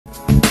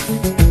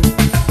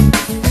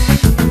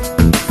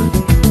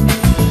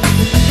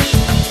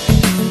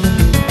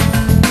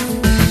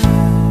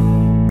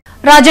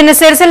రాజన్న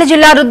సిరిసిల్ల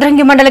జిల్లా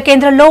రుద్రంగి మండల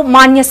కేంద్రంలో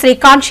మాన్యశ్రీ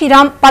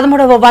కాంశీరాం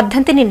 13వ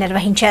వర్ధంతిని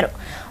నిర్వహించారు.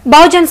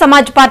 బహుజన్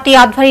సమాజ్ పార్టీ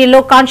ఆధ్వర్యంలో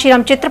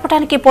కాంశీరాం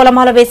చిత్రపటానికి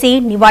పూలమాల వేసి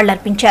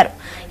నివాళులర్పించారు.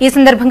 ఈ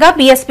సందర్భంగా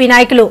బీఎస్పీ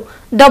నాయకులు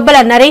దొబ్బల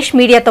నరేష్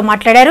మీడియాతో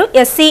మాట్లాడారు.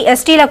 ఎస్సీ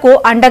ఎస్టీలకు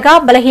అండగా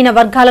బలహీన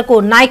వర్గాలకు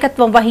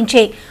నాయకత్వం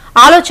వహించే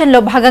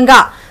ఆలోచనలో భాగంగా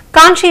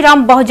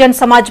కాంశీరాం బహుజన్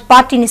సమాజ్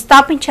పార్టీని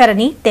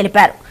స్థాపించారని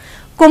తెలిపారు.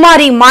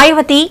 కుమారి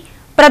మాయవతి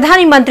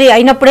ప్రధాని మంత్రి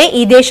అయినప్పుడే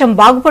ఈ దేశం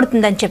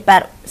బాగుపడుతుందని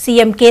చెప్పారు.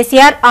 సీఎం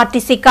కేసీఆర్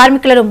ఆర్టీసీ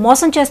కార్మికులను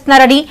మోసం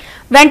చేస్తున్నారని,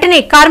 వెంటనే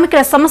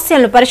కార్మికుల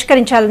సమస్యలను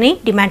పరిష్కరించాలని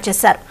డిమాండ్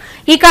చేశారు.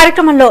 ఈ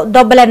కార్యక్రమంలో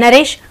దొబ్బల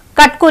నరేష్,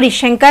 కట్కూరి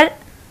శంకర్,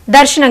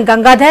 దర్శనం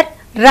గంగాధర్,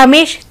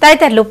 రమేష్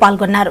తదితరులు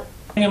పాల్గొన్నారు.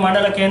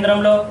 మండల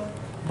కేంద్రంలో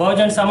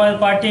బహుజన్ సమాజ్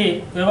పార్టీ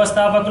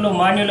వ్యవస్థాపకులు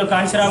మాన్యులు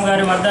కాంశీరాం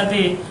గారి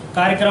వర్ధంతి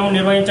కార్యక్రమం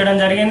నిర్వహించడం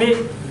జరిగింది.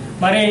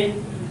 మరి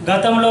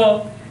గతంలో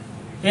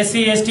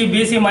ఎస్సీ ఎస్టీ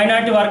బీసీ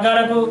మైనార్టీ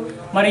వర్గాలకు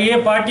మరి ఏ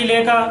పార్టీ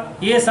లేక,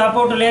 ఏ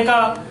సపోర్టు లేక,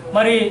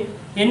 మరి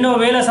ఎన్నో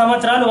వేల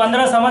సంవత్సరాలు,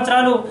 వందల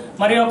సంవత్సరాలు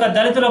మరి ఒక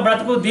దళితుల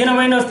బ్రతుకు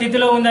దీనమైన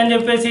స్థితిలో ఉందని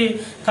చెప్పేసి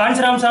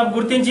కాంశీరాం సాబ్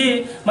గుర్తించి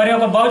మరి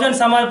ఒక బహుజన్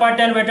సమాజ్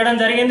పార్టీ అని పెట్టడం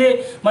జరిగింది.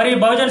 మరి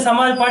బహుజన్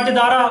సమాజ్ పార్టీ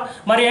ద్వారా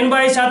మరి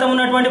 80%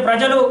 ఉన్నటువంటి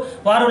ప్రజలు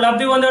వారు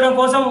లబ్ధి పొందడం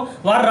కోసం,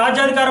 వారు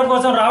రాజ్యాధికారం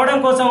కోసం రావడం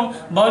కోసం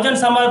బహుజన్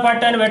సమాజ్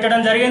పార్టీ అని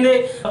పెట్టడం జరిగింది.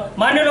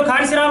 మాన్యులు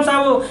కాంశీరాం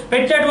సాబు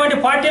పెట్టేటువంటి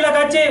పార్టీలకు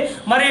వచ్చి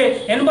మరి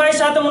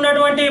 80%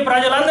 ఉన్నటువంటి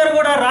ప్రజలందరూ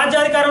కూడా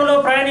రాజ్యాధికారంలో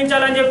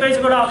ప్రయాణించాలని చెప్పేసి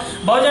కూడా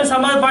బహుజన్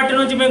సమాజ్ పార్టీ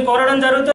నుంచి మేము కోరడం జరుగుతుంది.